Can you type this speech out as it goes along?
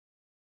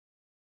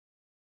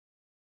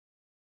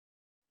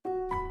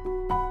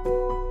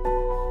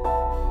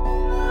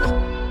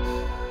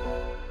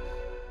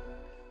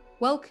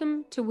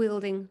Welcome to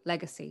Wielding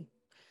Legacy.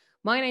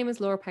 My name is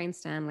Laura Payne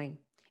Stanley,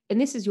 and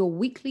this is your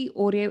weekly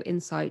audio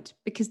insight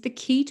because the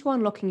key to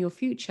unlocking your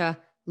future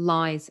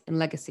lies in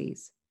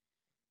legacies.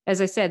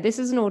 As I said, this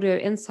is an audio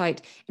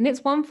insight, and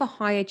it's one for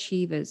high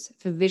achievers,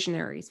 for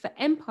visionaries, for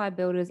empire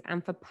builders,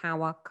 and for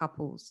power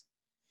couples.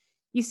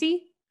 You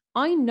see,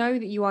 I know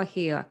that you are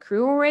here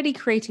already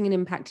creating an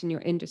impact in your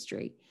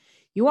industry.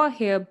 You are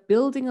here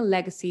building a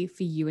legacy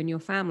for you and your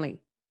family.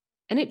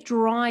 And it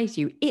drives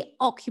you, it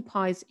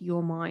occupies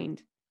your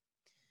mind.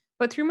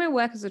 But through my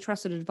work as a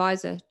trusted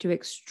advisor to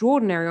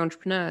extraordinary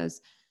entrepreneurs,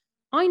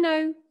 I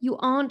know you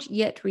aren't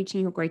yet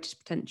reaching your greatest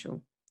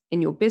potential in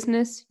your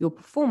business, your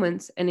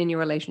performance, and in your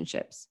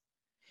relationships.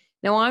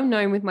 Now, I'm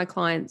known with my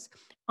clients,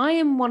 I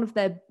am one of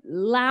their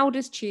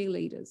loudest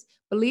cheerleaders,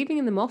 believing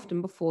in them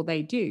often before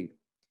they do.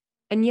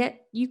 And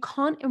yet, you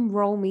can't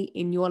enroll me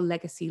in your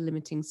legacy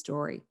limiting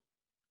story.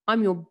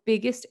 I'm your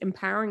biggest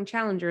empowering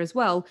challenger as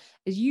well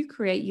as you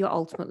create your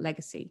ultimate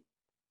legacy.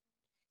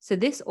 So,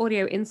 this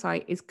audio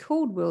insight is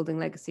called Wielding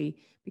Legacy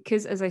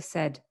because, as I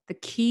said, the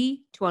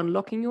key to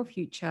unlocking your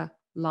future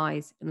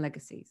lies in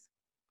legacies.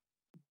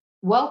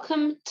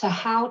 Welcome to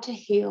How to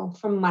Heal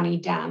from Money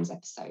Dams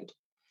episode.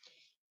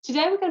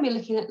 Today, we're going to be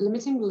looking at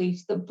limiting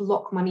beliefs that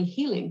block money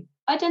healing,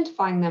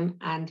 identifying them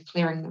and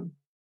clearing them.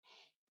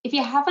 If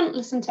you haven't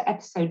listened to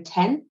episode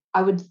 10,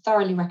 I would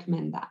thoroughly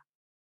recommend that.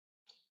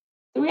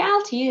 The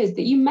reality is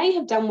that you may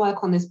have done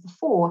work on this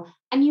before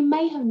and you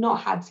may have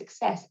not had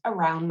success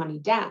around money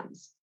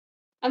dams.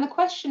 And the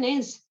question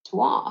is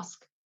to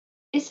ask,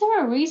 is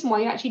there a reason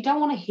why you actually don't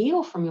want to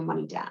heal from your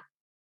money dam?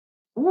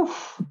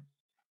 Oof.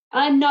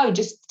 And I know,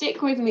 just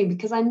stick with me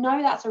because I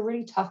know that's a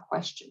really tough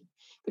question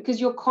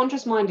because your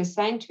conscious mind is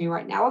saying to me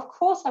right now, of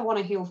course I want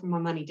to heal from my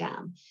money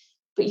dam,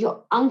 but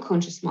your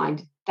unconscious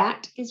mind,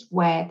 that is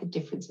where the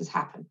differences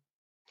happen.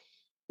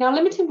 Now,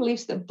 limiting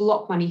beliefs that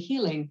block money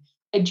healing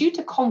are due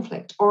to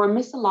conflict or a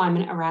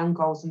misalignment around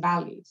goals and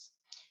values.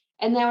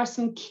 And there are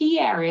some key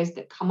areas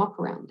that come up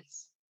around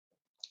this.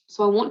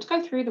 So I want to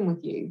go through them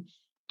with you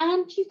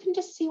and you can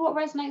just see what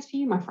resonates for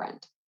you, my friend.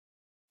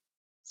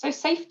 So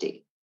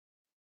safety.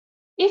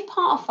 If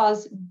part of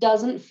us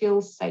doesn't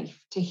feel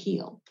safe to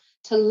heal,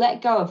 to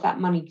let go of that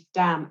money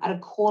dam at a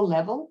core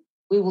level,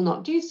 we will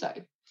not do so.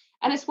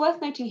 And it's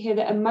worth noting here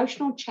that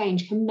emotional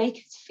change can make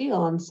us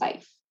feel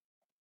unsafe.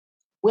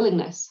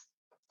 Willingness.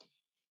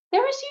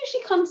 There is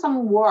usually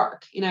some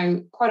work,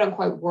 quote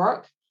unquote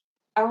work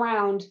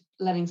around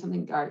letting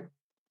something go.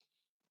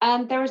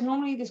 And there is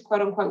normally this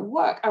quote unquote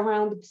work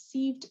around the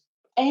perceived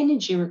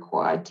energy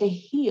required to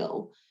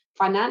heal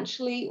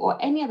financially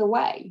or any other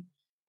way.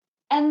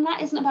 And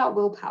that isn't about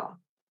willpower.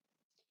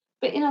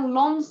 But in a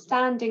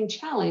long-standing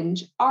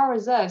challenge, our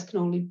reserves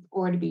can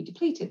already be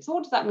depleted. So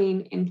what does that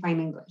mean in plain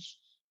English?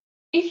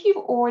 If you've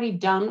already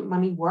done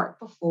money work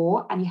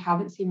before and you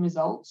haven't seen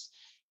results,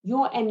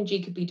 your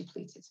energy could be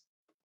depleted.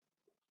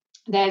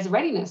 There's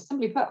readiness.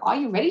 Simply put, are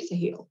you ready to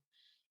heal?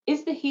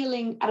 Is the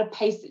healing at a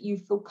pace that you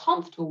feel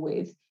comfortable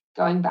with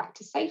going back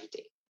to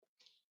safety?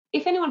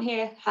 If anyone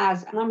here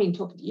has, and I mean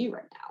talking to you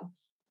right now,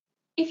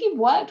 if you've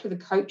worked with a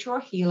coach or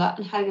a healer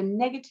and had a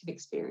negative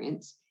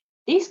experience,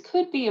 this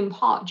could be in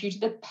part due to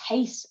the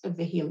pace of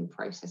the healing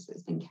process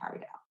that's been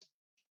carried out.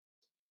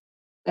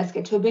 Let's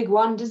get to a big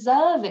one,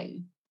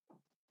 deserving.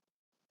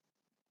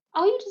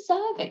 Are you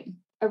deserving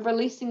of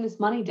releasing this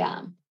money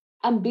dam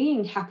and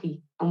being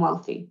happy and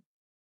wealthy?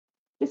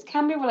 This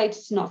can be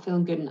related to not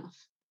feeling good enough.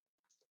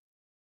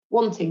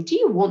 Wanting, do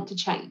you want to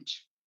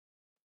change?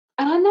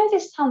 And I know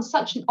this sounds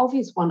such an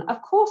obvious one.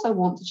 Of course I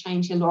want to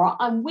change here, Laura.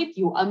 I'm with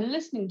you. I'm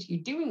listening to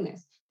you doing this.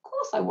 Of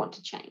course I want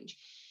to change.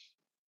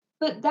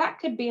 But that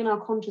could be in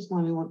our conscious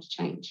mind we want to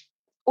change,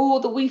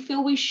 or that we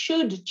feel we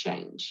should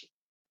change.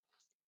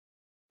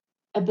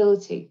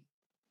 Ability.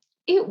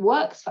 It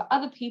works for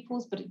other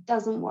people's, but it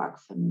doesn't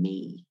work for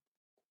me.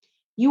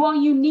 You are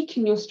unique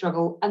in your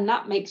struggle, and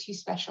that makes you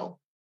special.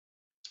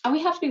 And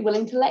we have to be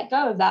willing to let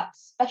go of that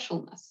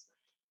specialness.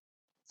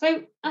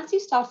 So as you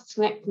start to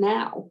connect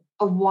now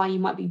of why you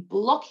might be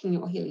blocking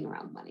your healing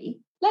around money,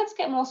 let's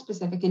get more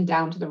specific and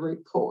down to the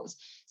root cause.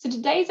 So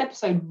today's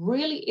episode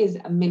really is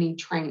a mini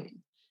training.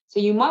 So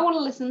you might want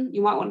to listen,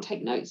 you might want to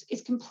take notes.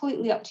 It's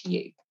completely up to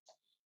you.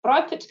 But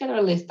I put together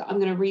a list that I'm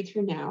going to read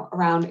through now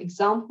around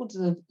examples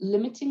of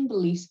limiting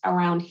beliefs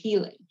around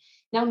healing.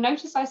 Now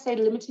notice I say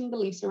limiting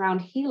beliefs around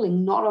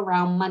healing, not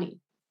around money.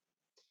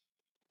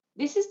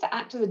 This is to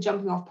act as a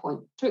jumping off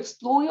point to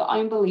explore your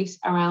own beliefs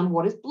around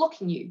what is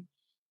blocking you.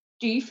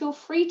 Do you feel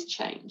free to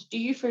change? Do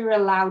you feel you're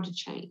allowed to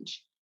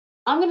change?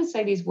 I'm going to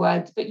say these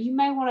words, but you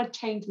may want to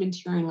change them into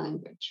your own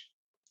language.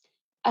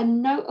 A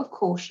note of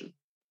caution.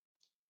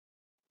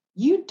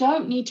 You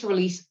don't need to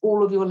release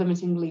all of your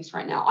limiting beliefs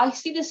right now. I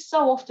see this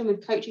so often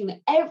with coaching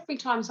that every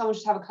time someone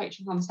should have a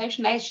coaching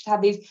conversation, they should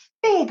have these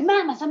big,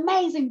 mammoth,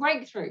 amazing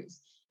breakthroughs.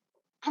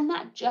 And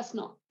that just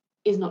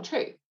is not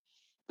true.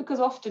 Because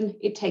often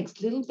it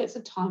takes little bits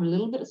of time, a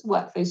little bit of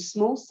work. Those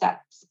small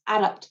steps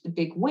add up to the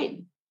big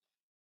win.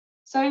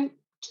 So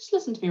just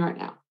listen to me right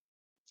now.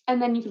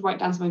 And then you could write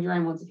down some of your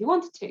own ones if you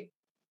wanted to.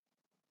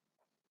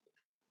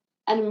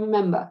 And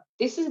remember,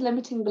 this is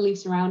limiting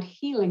beliefs around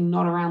healing,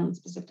 not around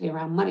specifically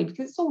around money,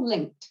 because it's all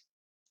linked.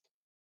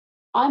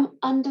 I'm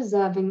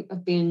undeserving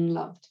of being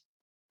loved.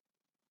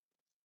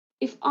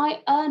 If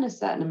I earn a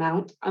certain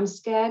amount, I'm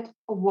scared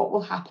of what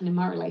will happen in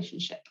my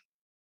relationship.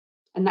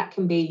 And that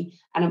can be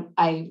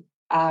a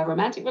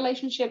romantic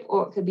relationship,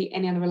 or it could be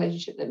any other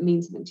relationship that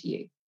means something to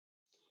you.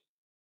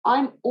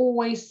 I'm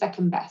always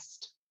second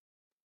best.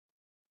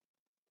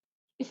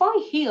 If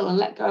I heal and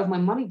let go of my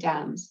money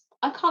dams,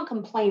 I can't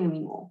complain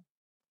anymore.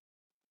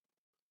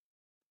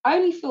 I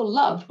only feel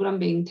loved when I'm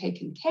being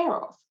taken care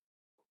of.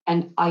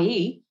 And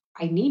i.e.,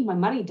 I need my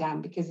money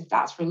dam, because if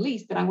that's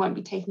released, then I won't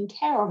be taken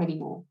care of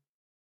anymore.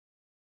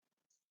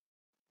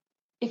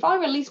 If I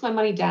release my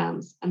money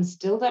dams and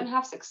still don't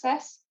have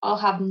success, I'll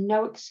have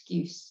no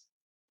excuse.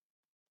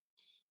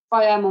 If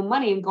I earn more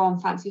money and go on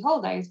fancy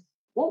holidays,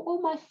 what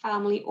will my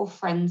family or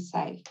friends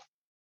say?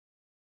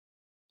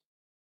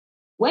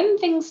 When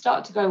things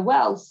start to go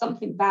well,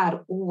 something bad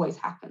always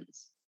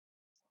happens.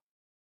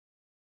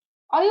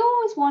 I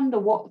always wonder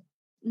what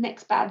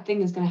next bad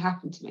thing is going to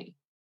happen to me.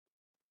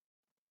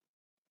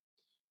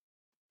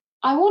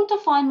 I want to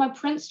find my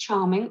Prince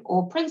Charming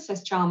or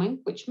Princess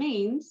Charming, which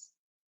means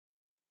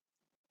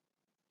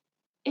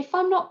if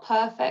I'm not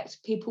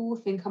perfect, people will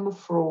think I'm a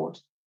fraud.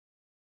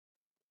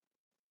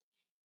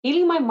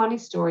 Healing my money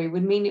story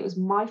would mean it was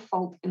my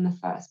fault in the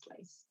first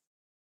place.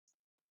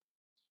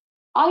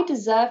 I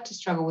deserve to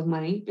struggle with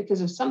money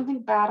because of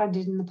something bad I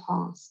did in the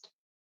past.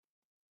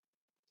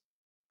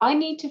 I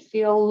need to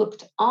feel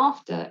looked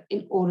after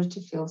in order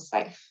to feel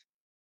safe.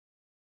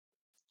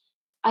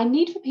 I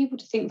need for people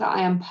to think that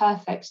I am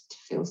perfect to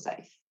feel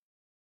safe.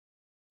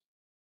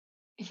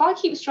 If I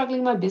keep struggling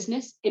in my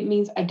business, it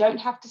means I don't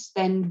have to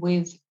spend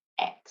with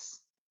X.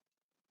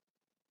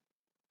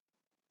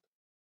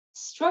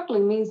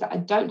 Struggling means that I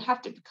don't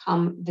have to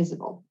become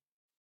visible.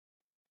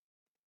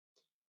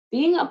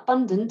 Being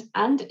abundant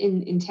and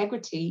in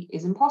integrity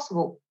is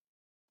impossible.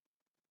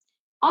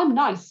 I'm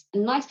nice,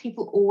 and nice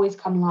people always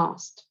come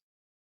last.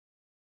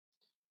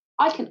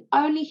 I can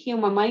only heal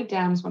my money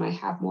dams when I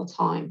have more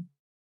time.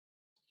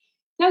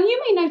 Now,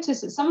 you may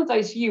notice that some of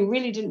those for you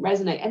really didn't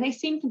resonate and they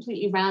seem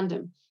completely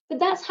random, but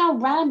that's how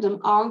random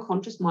our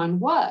unconscious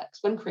mind works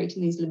when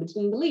creating these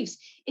limiting beliefs.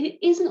 It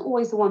isn't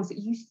always the ones that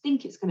you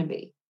think it's going to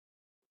be.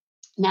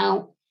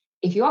 Now,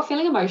 if you are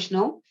feeling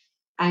emotional,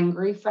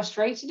 angry,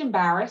 frustrated,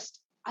 embarrassed,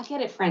 I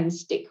get it, friends,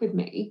 stick with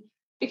me,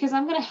 because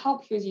I'm going to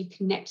help you as you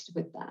connect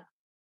with that.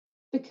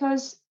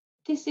 Because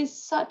this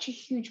is such a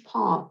huge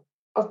part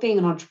of being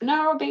an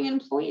entrepreneur or being an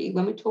employee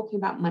when we're talking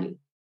about money.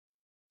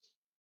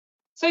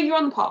 So you're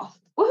on the path.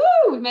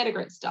 Woohoo! We've made a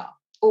great start.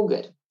 All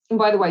good. And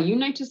by the way, you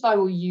notice I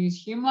will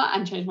use humor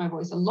and change my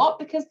voice a lot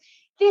because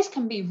this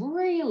can be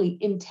really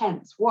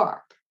intense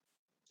work.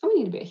 And we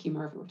need a bit of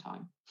humor every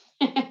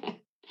time.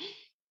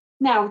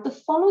 Now, the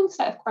following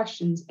set of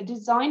questions are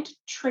designed to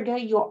trigger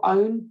your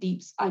own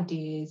deep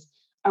ideas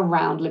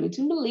around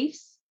limiting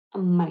beliefs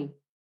and money.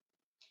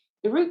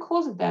 The root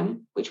cause of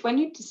them, which when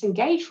you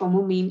disengage from,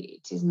 will mean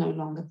it is no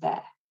longer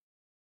there.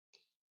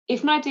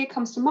 If an idea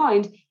comes to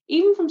mind,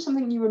 even from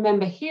something you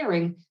remember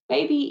hearing,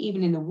 maybe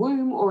even in the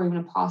womb or even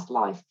a past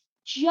life,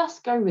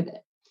 just go with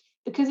it,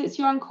 because it's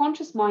your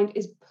unconscious mind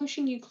is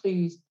pushing you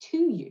clues to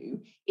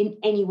you in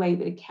any way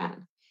that it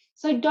can.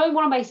 So don't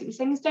want to basically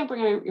saying is don't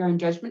bring out your own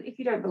judgment. If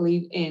you don't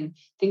believe in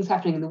things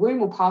happening in the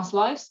womb or past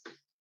lives,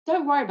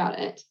 don't worry about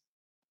it.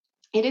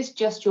 It is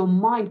just your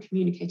mind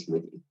communicating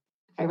with you.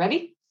 Okay,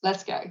 ready?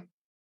 Let's go.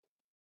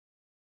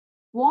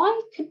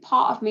 Why could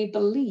part of me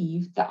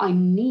believe that I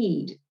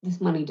need this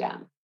money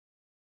dam?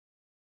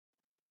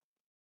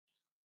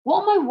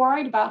 What am I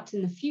worried about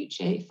in the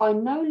future if I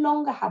no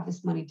longer have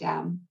this money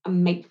dam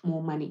and make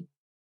more money?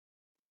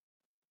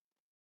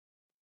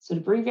 So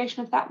the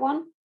abbreviation of that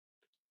one,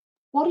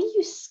 what are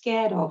you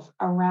scared of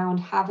around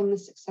having the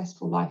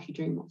successful life you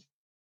dream of?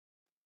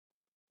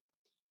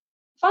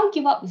 If I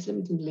give up this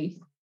limiting belief,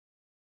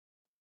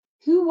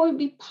 who won't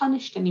be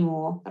punished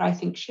anymore that I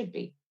think should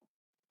be?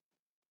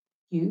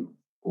 You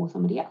or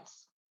somebody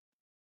else?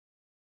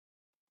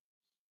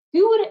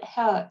 Who would it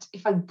hurt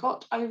if I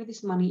got over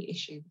this money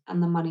issue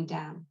and the money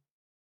dam?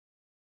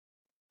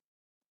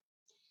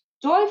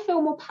 Do I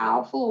feel more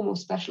powerful or more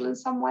special in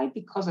some way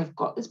because I've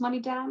got this money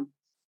dam?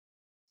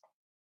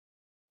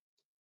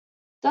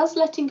 Does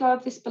letting go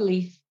of this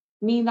belief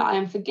mean that I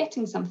am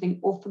forgetting something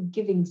or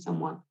forgiving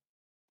someone?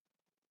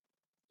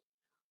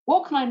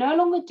 What can I no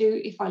longer do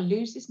if I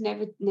lose this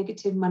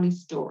negative money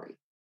story?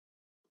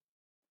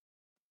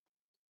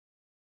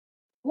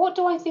 What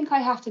do I think I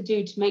have to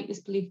do to make this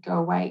belief go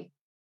away?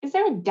 Is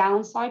there a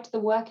downside to the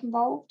work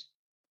involved?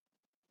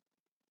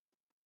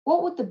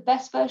 What would the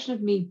best version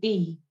of me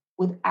be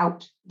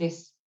without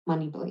this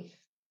money belief?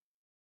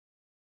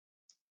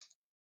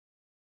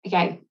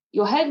 Okay,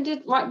 your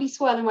head might be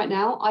swirling right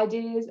now.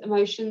 Ideas,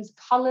 emotions,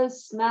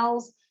 colors,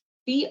 smells.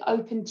 Be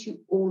open to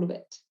all of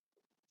it.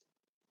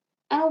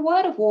 And a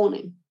word of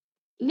warning,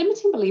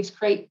 limiting beliefs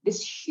create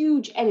this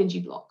huge energy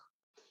block.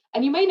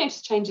 And you may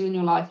notice changes in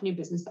your life and your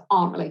business that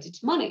aren't related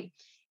to money.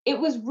 It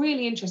was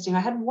really interesting. I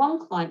had one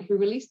client who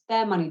released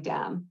their money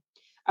dam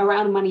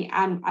around money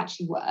and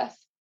actually worth,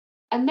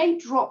 and they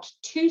dropped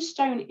 2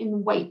 stone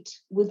in weight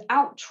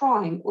without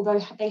trying, although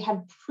they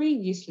had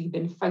previously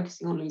been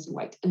focusing on losing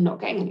weight and not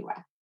getting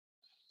anywhere.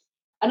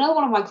 Another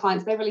one of my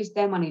clients, they released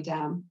their money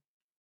dam.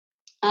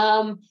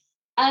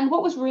 And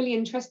what was really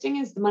interesting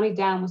is the money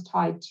dam was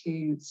tied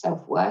to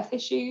self-worth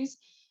issues.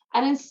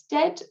 And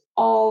instead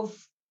of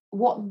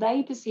what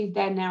they perceived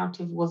their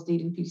narrative was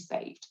needing to be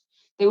saved,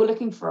 they were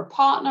looking for a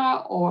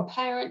partner or a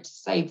parent to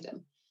save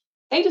them.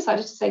 They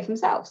decided to save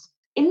themselves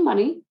in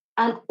money.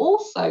 And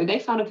also they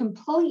found a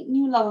complete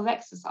new love of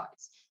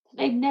exercise that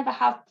they'd never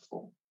had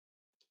before.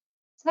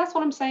 So that's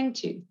what I'm saying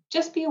to you.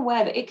 Just be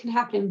aware that it can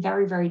happen in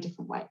very, very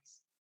different ways.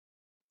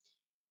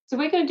 So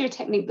we're going to do a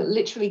technique that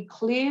literally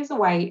clears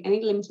away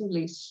any limiting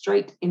beliefs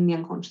straight in the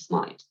unconscious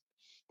mind.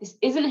 This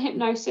isn't a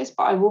hypnosis,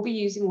 but I will be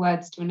using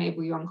words to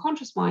enable your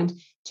unconscious mind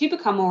to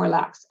become more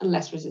relaxed and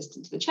less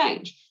resistant to the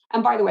change.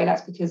 And by the way,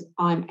 that's because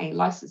I'm a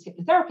licensed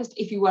hypnotherapist,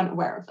 if you weren't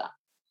aware of that.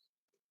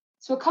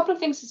 So a couple of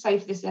things to say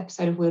for this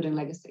episode of Wielding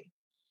Legacy.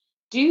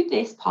 Do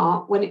this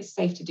part when it's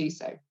safe to do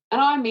so. And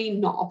I mean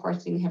not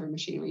operating heavy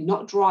machinery,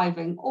 not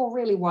driving, or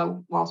really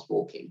whilst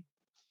walking.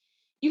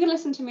 You can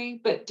listen to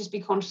me, but just be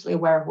consciously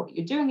aware of what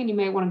you're doing, and you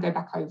may want to go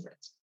back over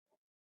it.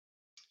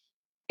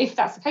 If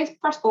that's the case,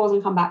 press pause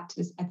and come back to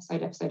this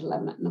episode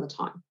 11, at another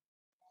time.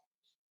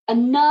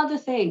 Another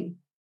thing,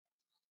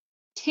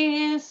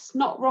 tears,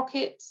 snot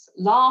rockets,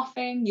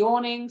 laughing,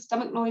 yawning,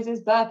 stomach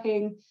noises,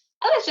 burping,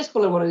 and let's just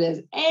call it what it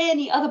is,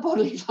 any other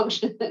bodily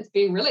function that's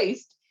being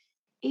released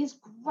is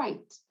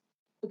great,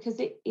 because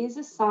it is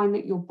a sign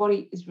that your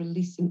body is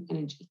releasing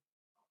energy.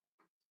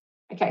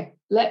 Okay,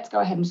 let's go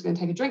ahead. I'm just going to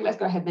take a drink. Let's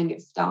go ahead and then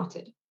get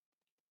started.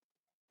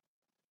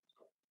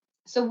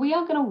 So we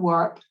are going to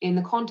work in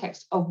the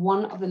context of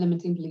one of the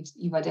limiting beliefs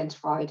that you've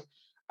identified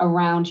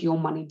around your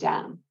money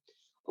dam,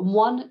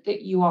 one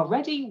that you are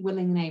ready,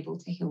 willing, and able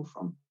to heal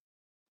from.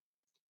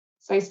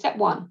 So step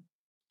 1,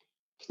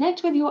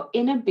 connect with your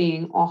inner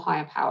being or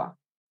higher power,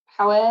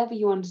 however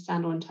you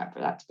understand or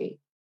interpret that to be.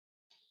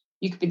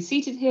 You could be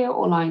seated here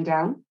or lying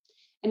down,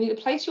 and either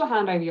place your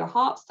hand over your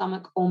heart,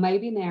 stomach, or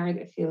maybe an area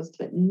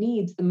that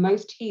needs the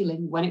most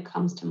healing when it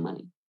comes to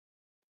money.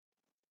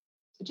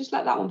 So just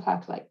let that one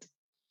percolate.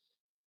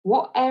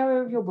 What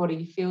area of your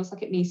body feels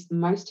like it needs the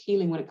most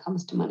healing when it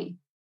comes to money?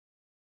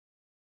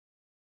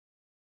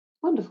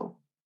 Wonderful.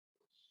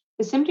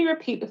 So simply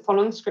repeat the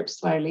following script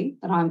slowly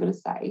that I'm going to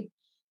say,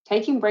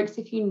 taking breaks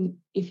if you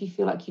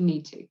feel like you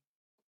need to.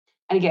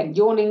 And again,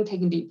 yawning,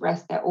 taking deep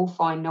breaths, they're all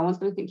fine. No one's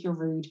going to think you're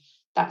rude.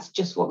 That's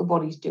just what the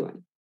body's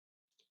doing.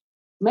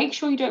 Make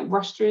sure you don't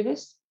rush through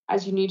this,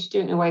 as you need to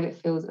do it in a way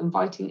that feels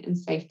inviting and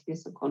safe to your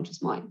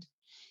subconscious mind.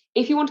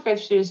 If you want to go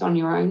through this on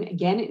your own,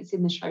 again, it's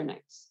in the show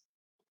notes.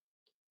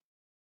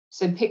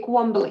 So pick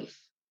one belief.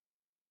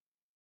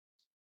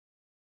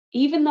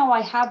 Even though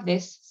I have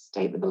this,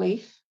 state the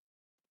belief,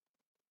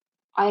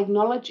 I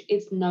acknowledge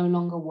it's no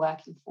longer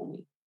working for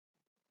me.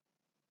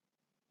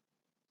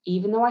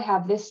 Even though I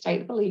have this, state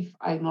the belief,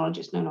 I acknowledge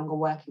it's no longer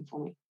working for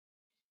me.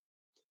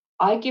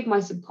 I give my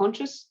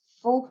subconscious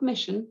full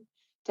permission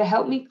to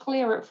help me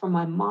clear it from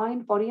my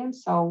mind, body, and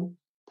soul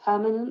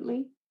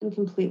permanently and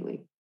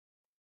completely.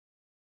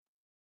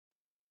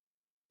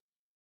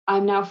 I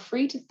am now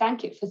free to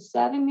thank it for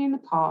serving me in the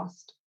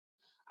past.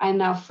 I am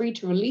now free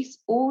to release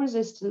all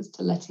resistance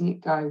to letting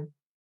it go.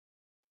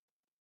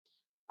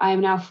 I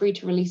am now free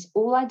to release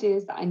all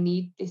ideas that I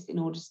need this in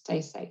order to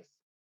stay safe.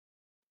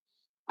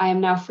 I am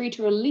now free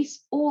to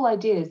release all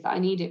ideas that I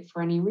need it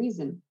for any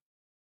reason.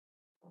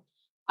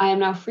 I am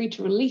now free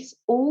to release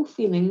all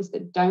feelings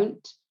that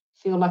don't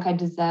feel like I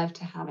deserve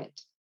to have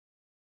it.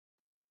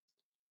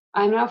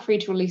 I am now free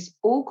to release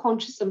all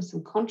conscious and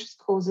subconscious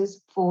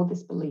causes for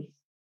this belief.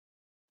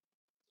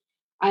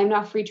 I am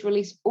now free to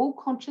release all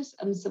conscious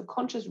and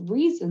subconscious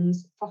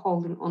reasons for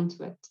holding on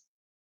to it.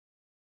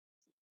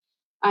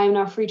 I am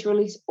now free to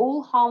release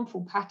all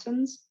harmful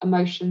patterns,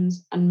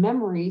 emotions, and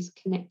memories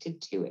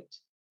connected to it.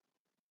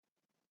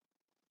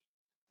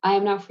 I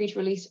am now free to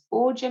release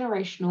all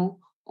generational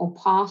or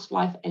past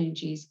life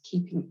energies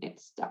keeping it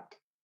stuck.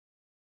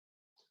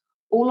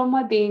 All of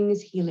my being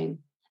is healing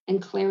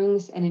and clearing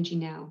this energy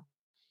now.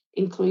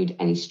 Include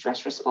any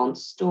stress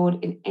response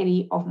stored in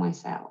any of my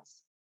cells.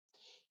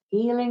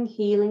 Healing,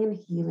 healing, and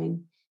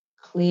healing.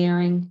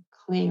 Clearing,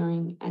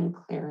 clearing, and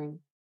clearing.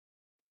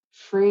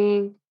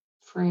 Freeing,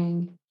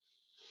 freeing,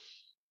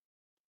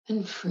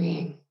 and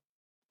freeing.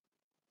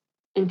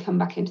 And come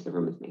back into the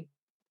room with me.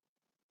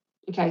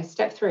 Okay,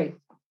 step 3.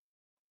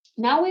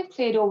 Now we've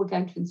cleared all, we're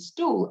going to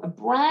install a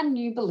brand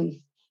new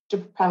belief to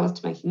propel us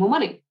to making more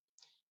money.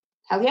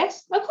 Hell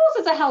yes? Of course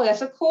it's a hell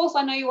yes. Of course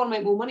I know you want to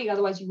make more money,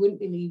 otherwise you wouldn't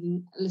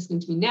be listening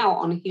to me now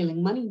on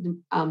Healing Money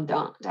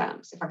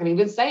Dams. If I can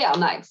even say it,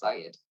 I'm that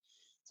excited.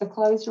 So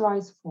close your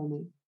eyes for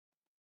me.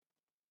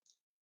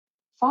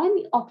 Find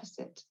the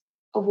opposite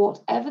of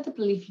whatever the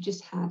belief you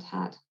just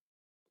had.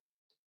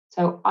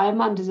 So I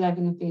am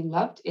undeserving of being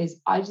loved is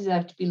I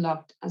deserve to be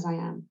loved as I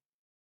am.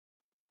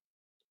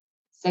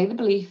 Say the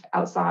belief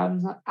out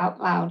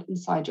loud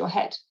inside your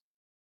head.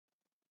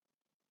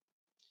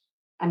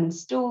 And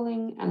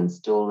installing and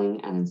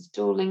installing and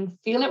installing.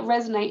 Feel it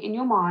resonate in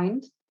your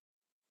mind.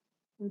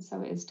 And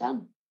so it is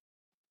done.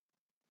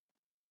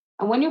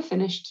 And when you're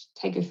finished,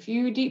 take a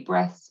few deep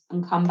breaths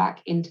and come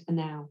back into the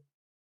now.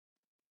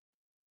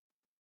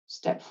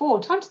 Step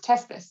 4, time to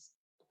test this.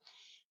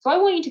 So I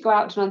want you to go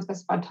out to an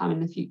unspecified time in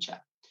the future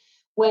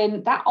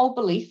when that old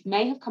belief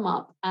may have come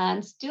up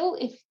and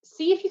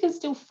see if you can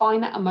still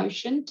find that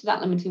emotion to that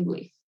limiting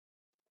belief.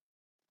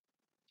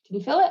 Can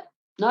you feel it?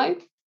 No?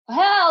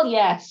 Hell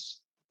yes.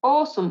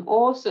 Awesome,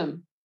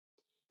 awesome.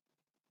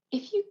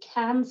 If you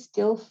can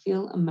still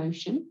feel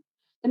emotion,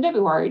 then don't be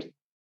worried.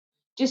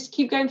 Just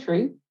keep going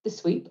through the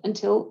sweep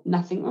until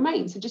nothing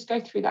remains. So just go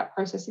through that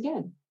process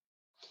again.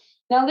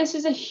 Now, this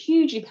is a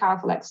hugely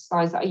powerful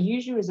exercise that I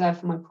usually reserve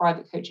for my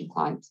private coaching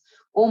clients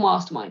or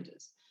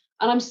masterminders.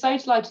 And I'm so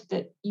delighted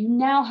that you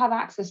now have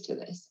access to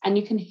this and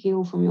you can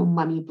heal from your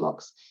money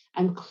blocks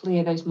and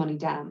clear those money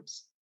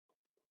dams.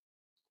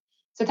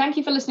 So thank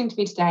you for listening to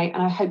me today,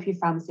 and I hope you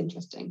found this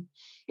interesting.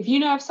 If you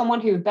know of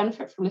someone who would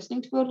benefit from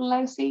listening to Build a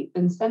Legacy,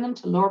 then send them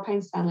to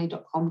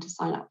laurapaynestanley.com to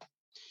sign up.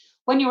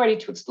 When you're ready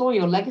to explore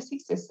your legacy,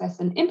 success,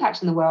 and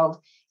impact in the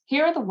world,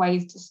 here are the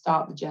ways to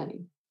start the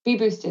journey. Be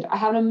boosted. I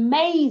have an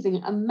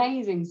amazing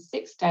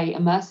 6-day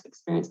immersive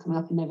experience coming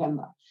up in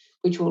November,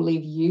 which will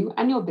leave you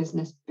and your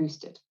business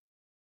boosted.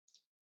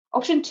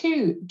 Option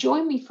 2,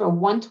 join me for a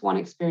one-to-one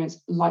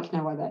experience like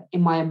no other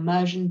in my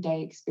Immersion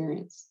Day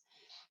experience.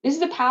 This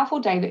is a powerful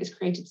day that is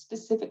created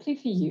specifically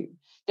for you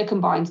that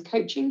combines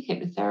coaching,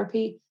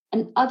 hypnotherapy,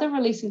 and other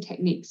releasing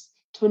techniques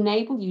to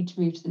enable you to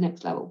move to the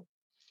next level.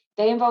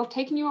 They involve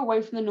taking you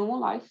away from the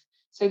normal life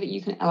so that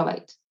you can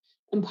elevate.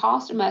 And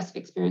past immersive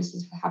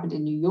experiences have happened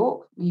in New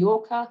York,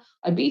 Mallorca,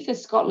 Ibiza,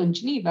 Scotland,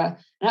 Geneva,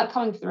 and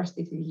upcoming for the rest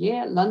of the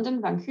year,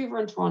 London, Vancouver,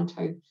 and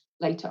Toronto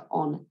later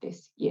on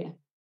this year.